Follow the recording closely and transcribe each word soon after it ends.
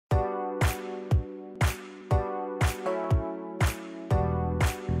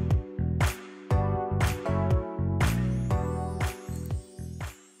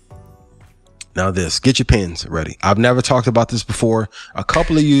Now this, get your pens ready. I've never talked about this before. A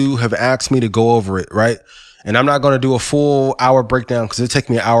couple of you have asked me to go over it, right? And I'm not going to do a full hour breakdown because it'll take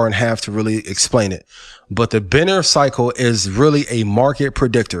me an hour and a half to really explain it. But the Benner cycle is really a market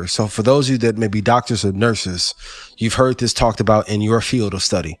predictor. So for those of you that may be doctors or nurses, you've heard this talked about in your field of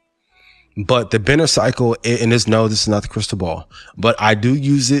study. But the Benner cycle, and this is not the crystal ball, but I do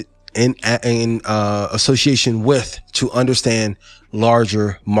use it in association with to understand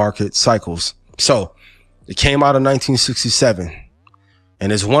larger market cycles. So it came out in 1967.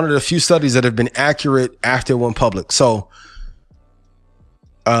 And it's one of the few studies that have been accurate after it went public. So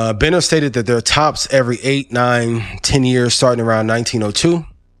Benner stated that there are tops every 8, 9, 10 years starting around 1902.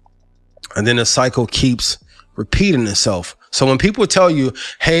 And then the cycle keeps repeating itself. So when people tell you,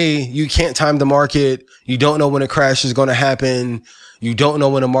 hey, you can't time the market, you don't know when a crash is going to happen, you don't know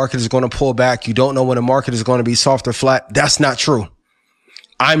when the market is going to pull back, you don't know when the market is going to be soft or flat, that's not true.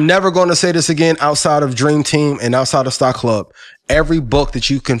 I'm never going to say this again outside of Dream Team and outside of Stock Club. Every book that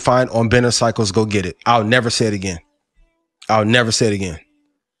you can find on Benner cycles, go get it. I'll never say it again. I'll never say it again.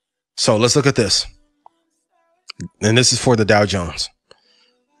 So let's look at this. And this is for the Dow Jones.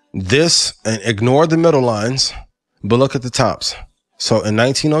 This, and ignore the middle lines, but look at the tops. So in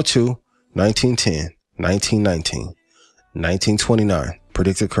 1902, 1910, 1919, 1929,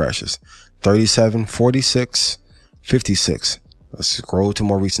 predicted crashes, 37, 46, 56. Let's scroll to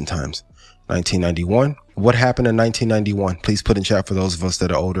more recent times. 1991. What happened in 1991? Please put in chat for those of us that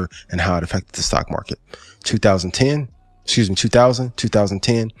are older and how it affected the stock market. 2000,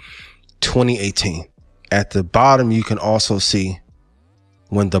 2010, 2018. At the bottom, you can also see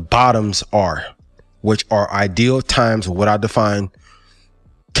when the bottoms are, which are ideal times, or what I define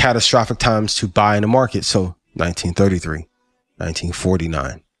catastrophic times to buy in the market. So 1933,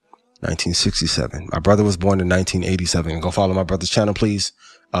 1949. 1967. My brother was born in 1987. Go follow my brother's channel, please.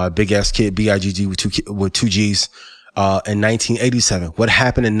 Big ass kid, BIGG with two G's. In 1987. What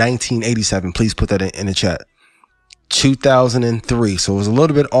happened in 1987? Please put that in the chat. 2003. So it was a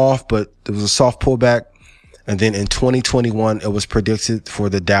little bit off, but there was a soft pullback. And then in 2021, it was predicted for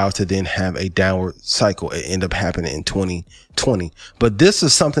the Dow to then have a downward cycle. It ended up happening in 2020. But this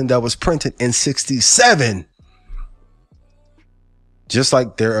is something that was printed in 67. Just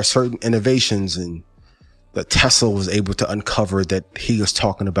like there are certain innovations and that Tesla was able to uncover that he is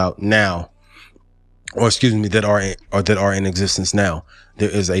talking about now, or excuse me, that are in existence now. There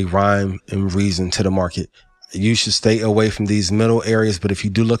is a rhyme and reason to the market. You should stay away from these middle areas, but if you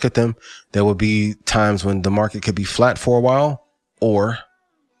do look at them, there will be times when the market could be flat for a while or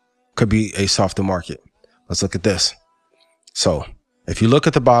could be a softer market. Let's look at this. So if you look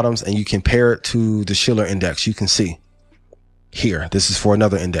at the bottoms and you compare it to the Shiller index, you can see here, this is for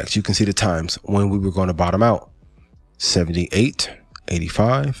another index. You can see the times when we were going to bottom out. 78,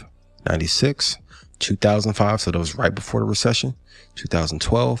 85, 96, 2005. So that was right before the recession.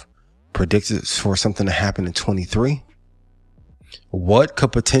 2012, predicted for something to happen in 23. What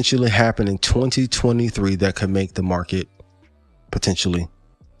could potentially happen in 2023 that could make the market potentially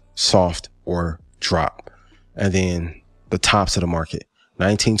soft or drop? And then the tops of the market,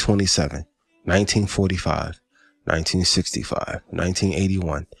 1927, 1945, 1965,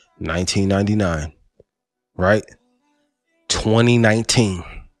 1981, 1999, right? 2019.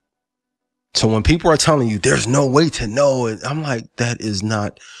 So when people are telling you there's no way to know it, I'm like, that is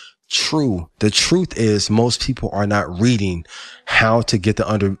not true. The truth is most people are not reading how to get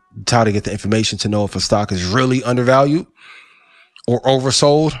the information to know if a stock is really undervalued or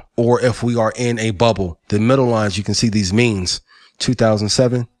oversold, or if we are in a bubble. The middle lines, you can see these means.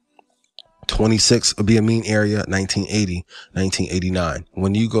 2007, 26 would be a mean area. 1980, 1989.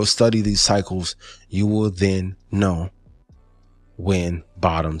 When you go study these cycles, you will then know when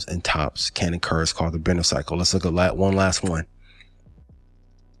bottoms and tops can occur. It's called the Benner cycle. Let's look at one last one.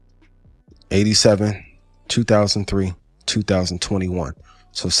 87, 2003, 2021.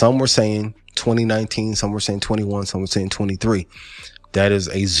 So some were saying 2019, some were saying 21, some were saying 23. That is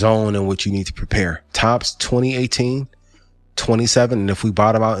a zone in which you need to prepare. Tops 2018, 27. And if we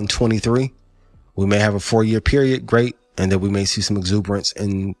bottom out in 23, we may have a 4-year period. Great. And then we may see some exuberance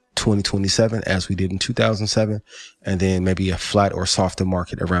in 2027 as we did in 2007. And then maybe a flat or softer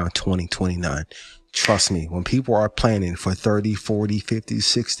market around 2029. Trust me, when people are planning for 30, 40, 50,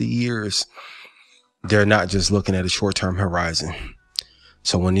 60 years, they're not just looking at a short-term horizon.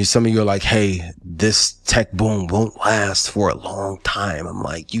 So when some of you are like, hey, this tech boom won't last for a long time, I'm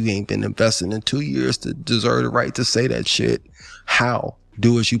like, you ain't been investing in 2 years to deserve the right to say that shit. How?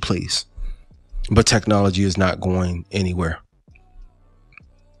 Do as you please. But technology is not going anywhere.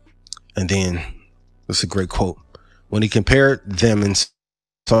 And then, that's a great quote. When he compared them and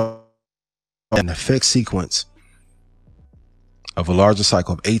saw in a fixed sequence of a larger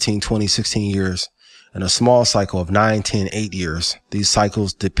cycle of 18, 20, 16 years and a small cycle of 9, 10, 8 years. These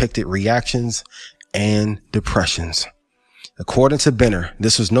cycles depicted reactions and depressions. According to Benner,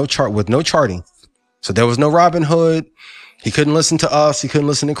 this was no charting. So there was no Robin Hood. He couldn't listen to us. He couldn't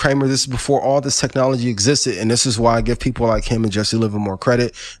listen to Kramer. This is before all this technology existed. And this is why I give people like him and Jesse Livermore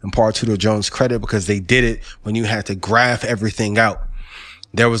credit and Partudo Jones credit, because they did it when you had to graph everything out.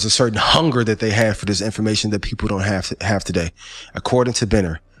 There was a certain hunger that they had for this information that people don't have today. According to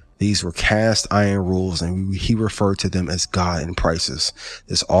Benner, these were cast iron rules, and he referred to them as God and prices.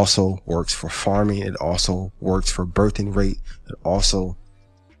 This also works for farming. It also works for birthing rate. It also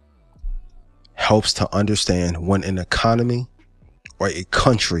helps to understand when an economy or a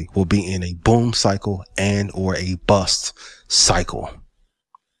country will be in a boom cycle and or a bust cycle.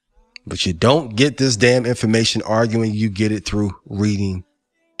 But you don't get this damn information arguing. You get it through reading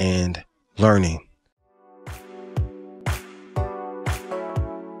and learning.